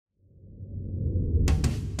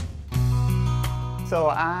So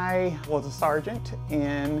I was a sergeant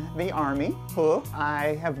in the Army.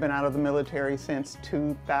 I have been out of the military since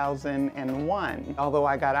 2001. Although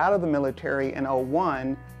I got out of the military in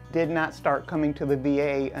 '01, did not start coming to the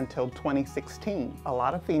VA until 2016. A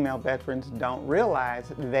lot of female veterans don't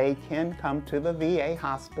realize they can come to the VA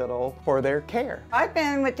hospital for their care. I've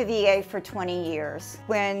been with the VA for 20 years.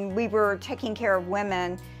 When we were taking care of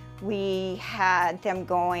women, we had them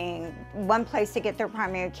going one place to get their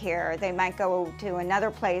primary care. They might go to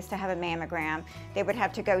another place to have a mammogram. They would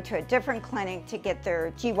have to go to a different clinic to get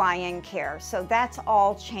their GYN care. So that's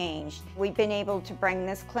all changed. We've been able to bring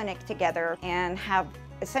this clinic together and have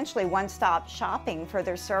essentially one-stop shopping for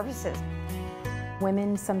their services.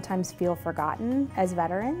 Women sometimes feel forgotten as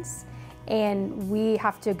veterans, and we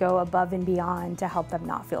have to go above and beyond to help them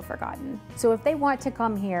not feel forgotten. So if they want to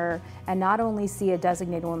come here and not only see a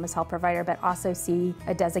designated women's health provider, but also see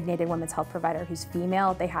a designated women's health provider who's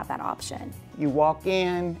female, they have that option. You walk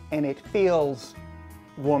in and it feels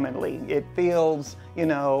womanly. It feels,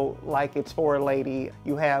 like it's for a lady.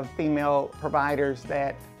 You have female providers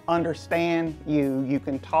that understand you. You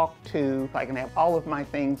can talk to. I can have all of my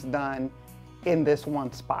things done in this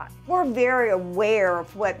one spot. We're very aware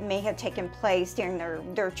of what may have taken place during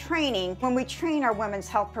their training. When we train our women's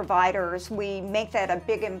health providers, we make that a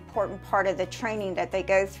big important part of the training that they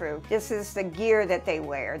go through. This is the gear that they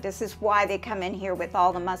wear. This is why they come in here with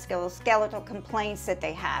all the musculoskeletal complaints that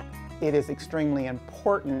they have. It is extremely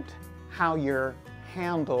important how you're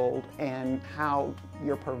handled and how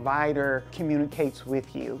your provider communicates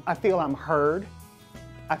with you. I feel I'm heard.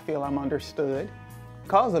 I feel I'm understood.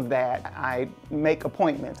 Because of that, I make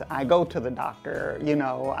appointments. I go to the doctor,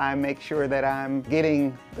 I make sure that I'm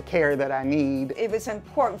getting the care that I need. It was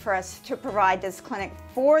important for us to provide this clinic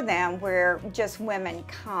for them where just women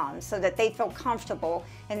come so that they feel comfortable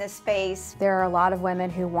in the space. There are a lot of women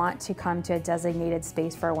who want to come to a designated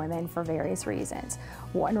space for women for various reasons.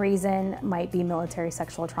 One reason might be military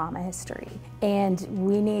sexual trauma history. And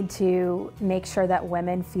we need to make sure that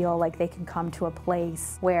women feel like they can come to a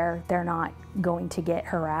place where they're not going to get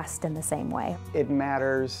harassed in the same way. It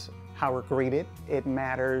matters how we're greeted. It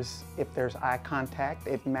matters if there's eye contact.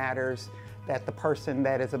 It matters that the person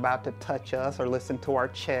that is about to touch us or listen to our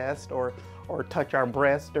chest or touch our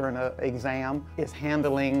breast during an exam is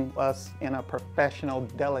handling us in a professional,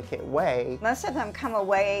 delicate way. Most of them come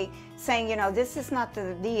away saying, this is not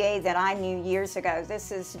the VA that I knew years ago. This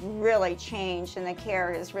has really changed and the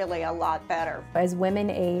care is really a lot better. As women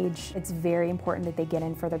age, it's very important that they get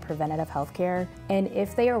in for their preventative health care. And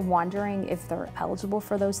if they are wondering if they're eligible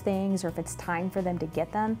for those things or if it's time for them to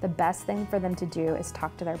get them, the best thing for them to do is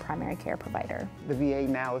talk to their primary care provider. The VA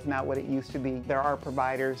now is not what it used to be. There are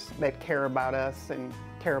providers that care about us and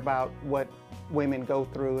care about what women go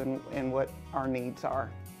through and what our needs are.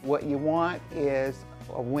 What you want is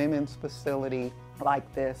a women's facility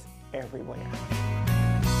like this everywhere.